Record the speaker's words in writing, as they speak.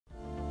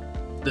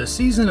The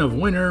season of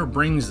winter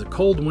brings the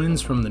cold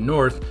winds from the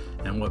north,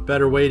 and what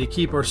better way to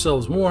keep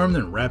ourselves warm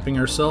than wrapping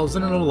ourselves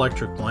in an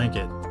electric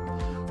blanket?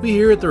 We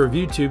here at the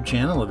ReviewTube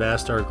channel have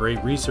asked our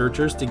great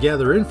researchers to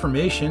gather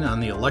information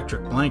on the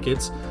electric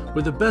blankets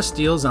with the best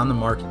deals on the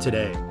market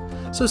today.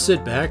 So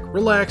sit back,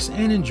 relax,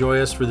 and enjoy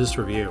us for this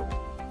review.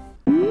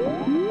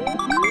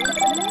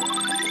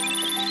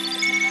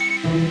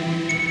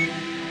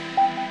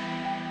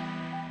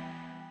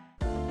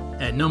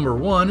 At number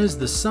 1 is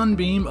the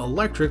Sunbeam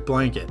Electric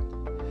Blanket.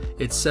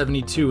 It's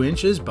 72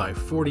 inches by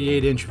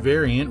 48 inch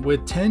variant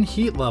with 10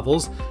 heat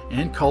levels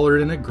and colored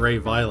in a gray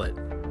violet.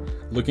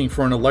 Looking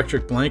for an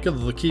electric blanket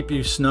that'll keep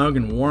you snug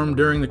and warm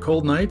during the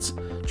cold nights?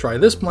 Try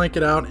this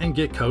blanket out and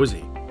get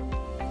cozy.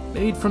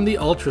 Made from the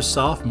ultra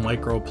soft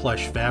micro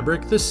plush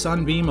fabric, this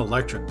Sunbeam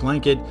Electric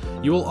Blanket,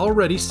 you will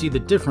already see the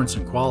difference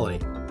in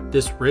quality.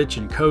 This rich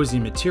and cozy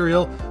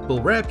material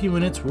will wrap you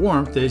in its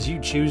warmth as you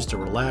choose to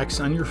relax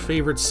on your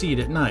favorite seat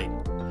at night.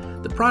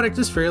 The product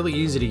is fairly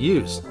easy to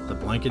use. The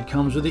blanket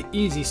comes with the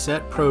Easy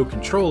Set Pro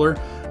controller,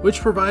 which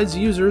provides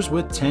users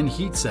with 10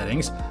 heat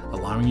settings,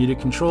 allowing you to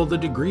control the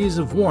degrees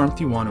of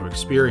warmth you want to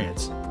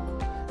experience.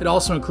 It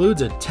also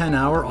includes a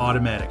 10-hour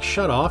automatic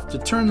shutoff to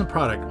turn the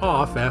product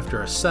off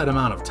after a set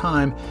amount of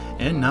time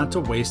and not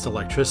to waste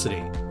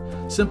electricity.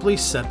 Simply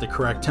set the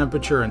correct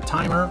temperature and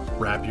timer,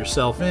 wrap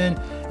yourself in,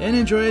 and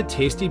enjoy a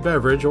tasty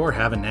beverage or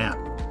have a nap.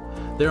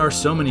 There are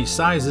so many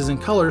sizes and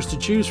colors to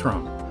choose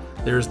from.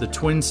 There's the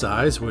twin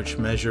size, which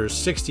measures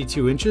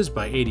 62 inches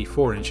by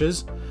 84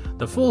 inches,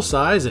 the full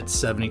size at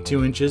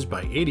 72 inches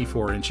by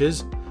 84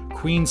 inches,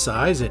 queen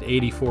size at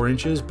 84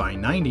 inches by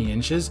 90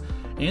 inches,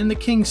 and the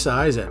king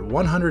size at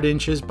 100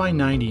 inches by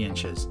 90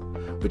 inches.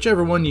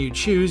 Whichever one you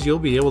choose, you'll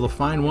be able to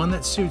find one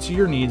that suits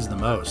your needs the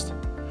most.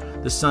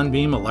 The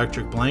Sunbeam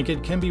Electric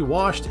Blanket can be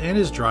washed and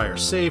is dryer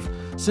safe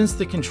since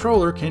the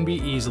controller can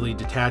be easily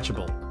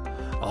detachable.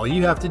 All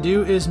you have to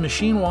do is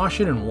machine wash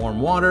it in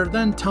warm water,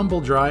 then tumble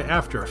dry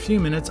after a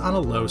few minutes on a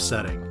low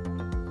setting.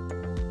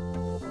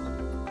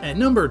 At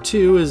number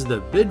 2 is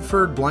the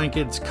Bidford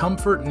Blankets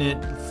Comfort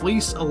Knit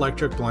Fleece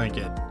Electric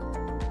Blanket.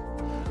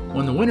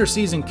 When the winter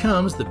season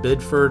comes, the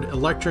Bidford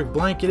Electric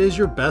Blanket is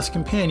your best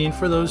companion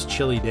for those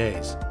chilly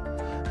days.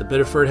 The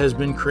Bidford has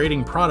been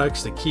creating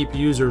products that keep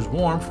users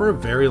warm for a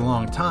very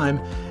long time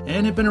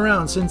and have been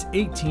around since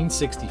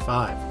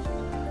 1865.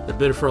 The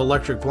Bidford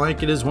Electric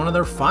Blanket is one of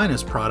their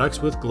finest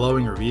products with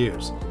glowing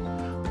reviews.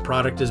 The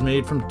product is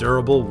made from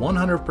durable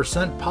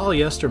 100%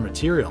 polyester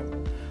material.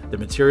 The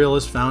material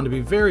is found to be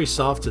very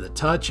soft to the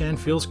touch and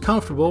feels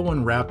comfortable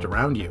when wrapped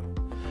around you.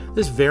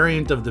 This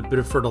variant of the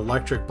Bidford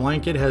Electric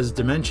Blanket has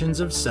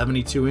dimensions of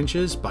 72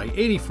 inches by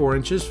 84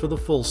 inches for the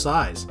full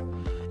size.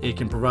 It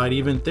can provide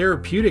even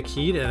therapeutic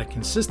heat at a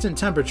consistent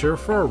temperature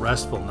for a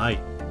restful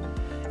night.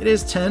 It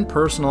has 10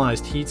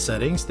 personalized heat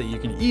settings that you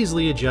can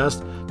easily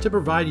adjust to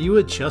provide you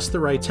with just the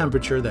right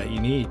temperature that you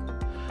need.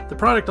 The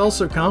product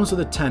also comes with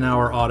a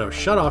 10-hour auto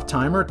shutoff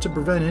timer to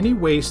prevent any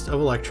waste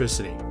of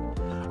electricity.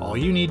 All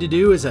you need to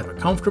do is have a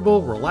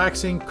comfortable,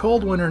 relaxing,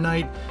 cold winter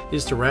night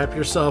is to wrap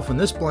yourself in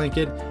this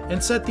blanket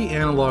and set the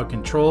analog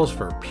controls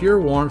for pure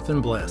warmth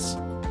and bliss.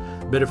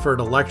 Bidford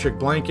Electric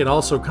Blanket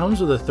also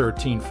comes with a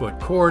 13-foot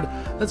cord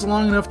that's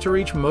long enough to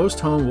reach most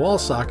home wall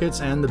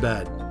sockets and the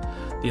bed.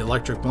 The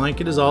electric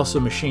blanket is also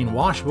machine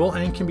washable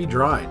and can be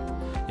dried.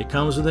 It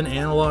comes with an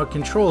analog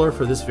controller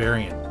for this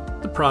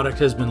variant. The product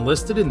has been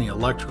listed in the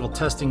electrical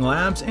testing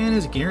labs and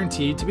is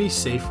guaranteed to be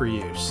safe for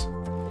use.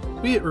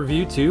 We at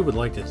ReviewTube would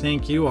like to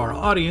thank you, our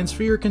audience,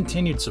 for your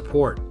continued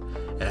support.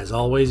 As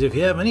always, if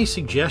you have any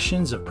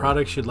suggestions of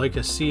products you'd like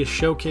to see us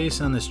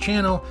showcase on this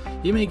channel,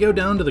 you may go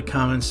down to the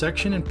comments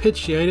section and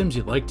pitch the items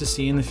you'd like to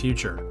see in the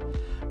future.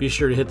 Be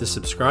sure to hit the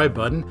subscribe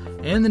button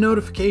and the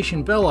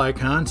notification bell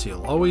icon so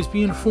you'll always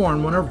be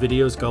informed when our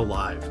videos go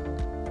live.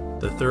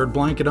 The third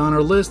blanket on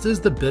our list is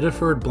the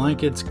Bidford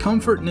Blankets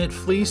Comfort Knit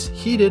Fleece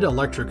Heated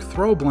Electric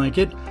Throw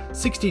Blanket,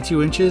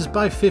 62 inches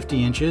by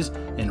 50 inches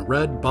in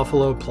red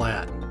buffalo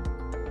plaid.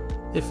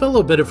 A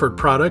fellow Bidford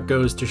product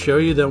goes to show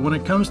you that when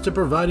it comes to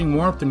providing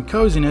warmth and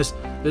coziness,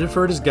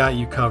 Bidford has got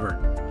you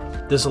covered.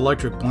 This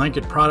electric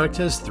blanket product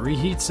has 3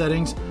 heat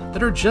settings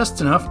that are just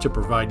enough to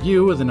provide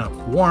you with enough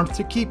warmth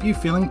to keep you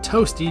feeling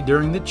toasty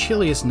during the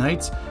chilliest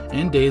nights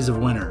and days of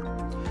winter.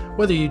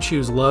 Whether you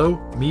choose low,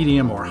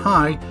 medium, or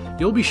high,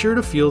 you'll be sure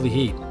to feel the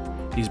heat.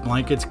 These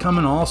blankets come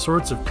in all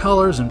sorts of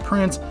colors and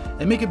prints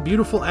and make a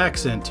beautiful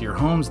accent to your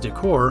home's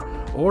decor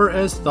or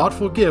as a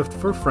thoughtful gift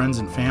for friends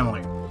and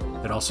family.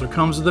 It also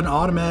comes with an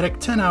automatic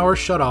 10-hour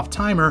shutoff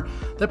timer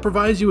that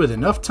provides you with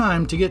enough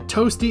time to get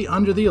toasty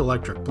under the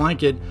electric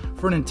blanket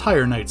for an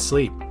entire night's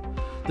sleep.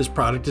 This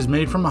product is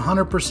made from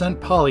 100%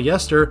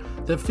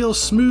 polyester that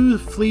feels smooth,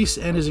 fleece,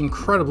 and is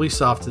incredibly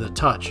soft to the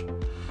touch.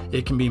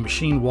 It can be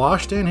machine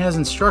washed and has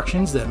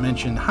instructions that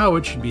mention how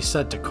it should be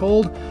set to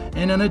cold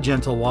and on a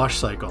gentle wash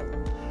cycle.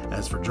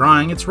 As for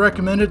drying, it's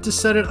recommended to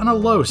set it on a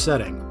low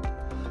setting.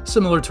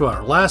 Similar to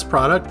our last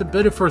product, the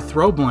Bidford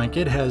Throw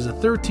Blanket has a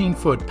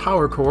 13-foot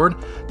power cord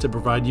to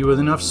provide you with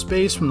enough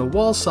space from the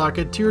wall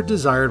socket to your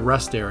desired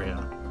rest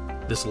area.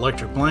 This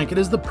electric blanket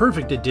is the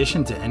perfect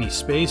addition to any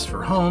space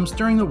for homes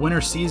during the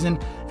winter season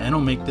and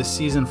will make this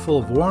season full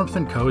of warmth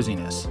and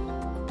coziness.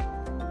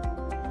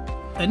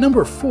 At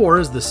number 4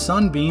 is the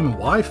Sunbeam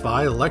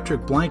Wi-Fi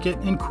electric blanket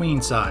in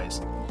queen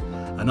size.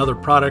 Another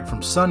product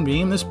from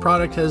Sunbeam, this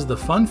product has the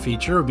fun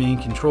feature of being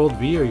controlled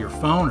via your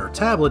phone or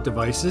tablet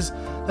devices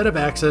that have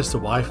access to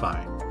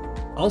Wi-Fi.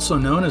 Also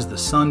known as the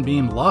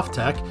Sunbeam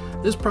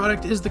LoftTech, this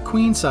product is the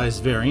queen size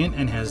variant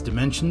and has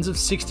dimensions of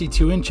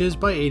 62 inches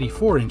by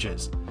 84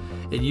 inches.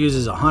 It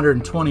uses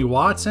 120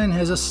 watts and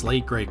has a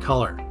slate gray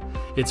color.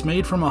 It's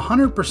made from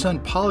 100%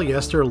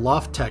 polyester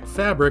LoftTech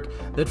fabric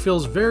that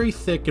feels very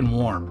thick and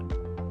warm.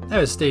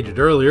 As stated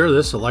earlier,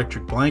 this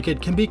electric blanket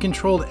can be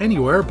controlled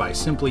anywhere by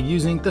simply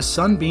using the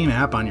Sunbeam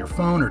app on your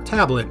phone or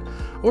tablet,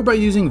 or by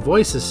using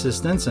voice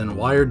assistants and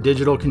wired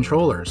digital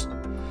controllers.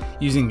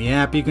 Using the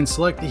app, you can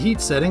select the heat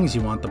settings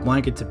you want the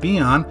blanket to be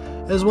on,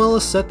 as well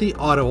as set the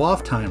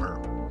auto-off timer.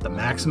 The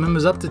maximum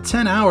is up to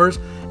 10 hours,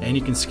 and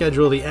you can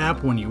schedule the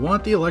app when you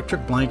want the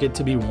electric blanket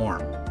to be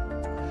warm.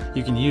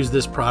 You can use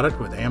this product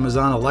with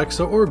Amazon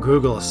Alexa or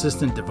Google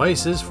Assistant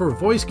devices for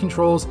voice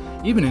controls,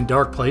 even in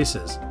dark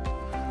places.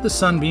 The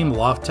Sunbeam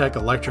LoftTech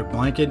electric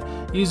blanket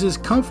uses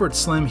Comfort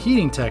Slim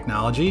heating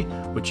technology,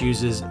 which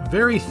uses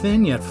very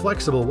thin yet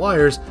flexible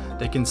wires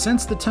that can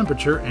sense the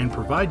temperature and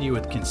provide you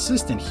with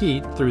consistent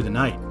heat through the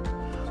night.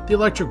 The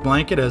electric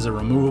blanket has a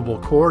removable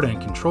cord and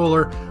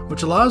controller,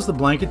 which allows the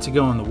blanket to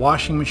go in the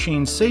washing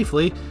machine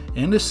safely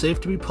and is safe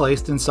to be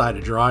placed inside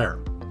a dryer.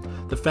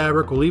 The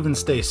fabric will even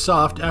stay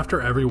soft after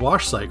every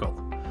wash cycle.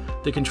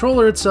 The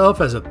controller itself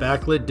has a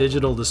backlit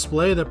digital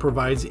display that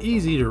provides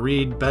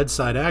easy-to-read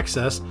bedside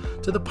access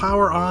to the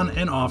power on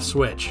and off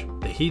switch,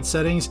 the heat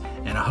settings,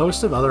 and a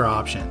host of other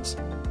options.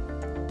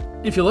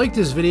 If you liked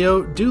this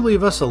video, do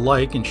leave us a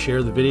like and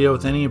share the video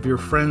with any of your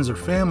friends or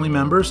family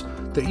members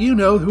that you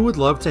know who would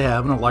love to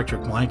have an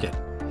electric blanket.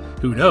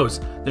 Who knows,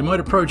 they might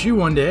approach you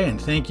one day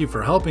and thank you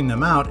for helping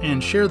them out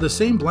and share the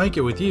same blanket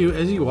with you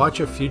as you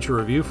watch a future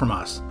review from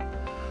us.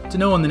 To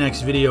know when the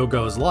next video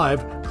goes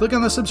live, click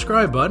on the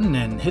subscribe button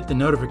and hit the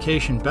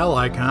notification bell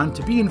icon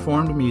to be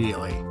informed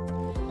immediately.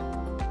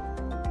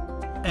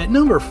 At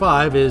number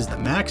 5 is the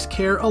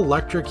MaxCare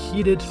Electric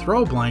Heated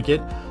Throw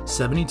Blanket,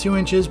 72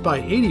 inches by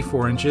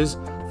 84 inches,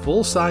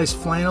 full-size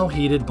flannel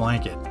heated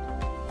blanket.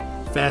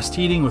 Fast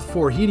heating with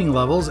 4 heating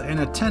levels and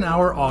a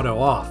 10-hour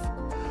auto-off.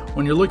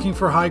 When you're looking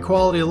for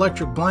high-quality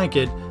electric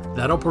blanket,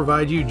 that'll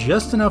provide you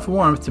just enough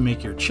warmth to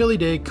make your chilly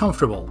day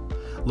comfortable.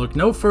 Look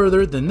no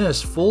further than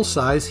this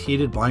full-size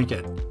heated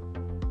blanket.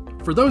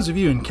 For those of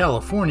you in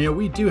California,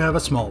 we do have a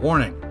small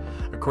warning.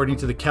 According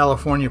to the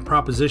California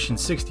Proposition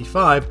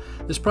 65,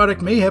 this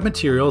product may have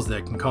materials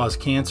that can cause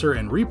cancer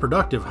and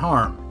reproductive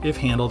harm if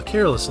handled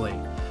carelessly,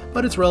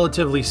 but it's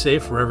relatively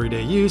safe for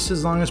everyday use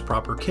as long as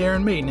proper care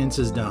and maintenance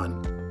is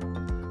done.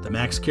 The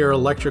MaxCare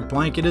electric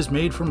blanket is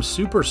made from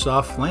super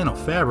soft flannel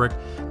fabric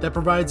that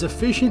provides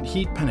efficient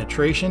heat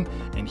penetration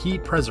and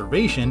heat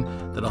preservation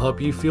that'll help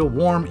you feel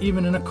warm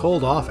even in a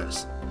cold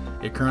office.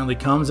 It currently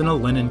comes in a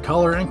linen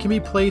color and can be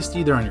placed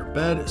either on your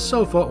bed,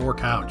 sofa, or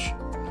couch.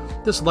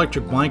 This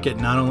electric blanket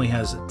not only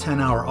has a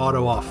 10-hour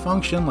auto-off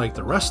function like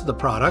the rest of the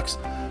products,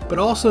 but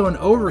also an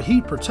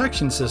overheat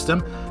protection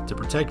system to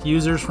protect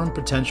users from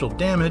potential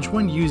damage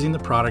when using the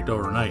product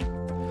overnight.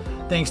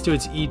 Thanks to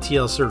its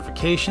ETL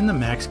certification, the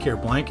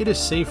MaxCare blanket is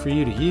safe for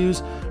you to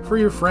use for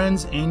your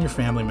friends and your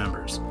family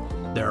members.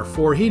 There are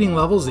 4 heating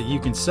levels that you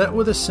can set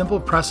with a simple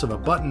press of a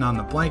button on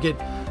the blanket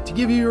to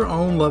give you your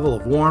own level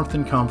of warmth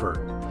and comfort.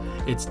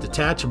 It's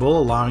detachable,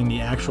 allowing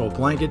the actual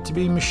blanket to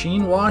be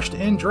machine washed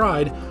and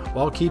dried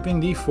while keeping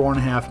the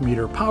 4.5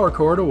 meter power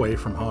cord away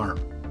from harm.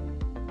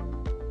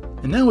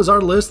 And that was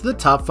our list of the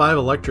top 5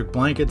 electric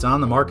blankets on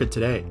the market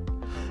today.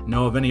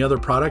 Know of any other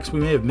products we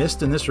may have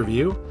missed in this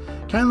review?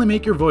 Kindly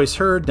make your voice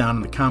heard down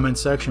in the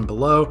comments section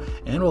below,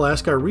 and we'll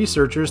ask our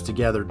researchers to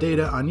gather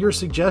data on your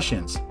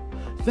suggestions.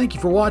 Thank you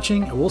for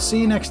watching, and we'll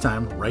see you next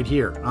time right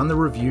here on the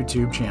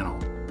ReviewTube channel.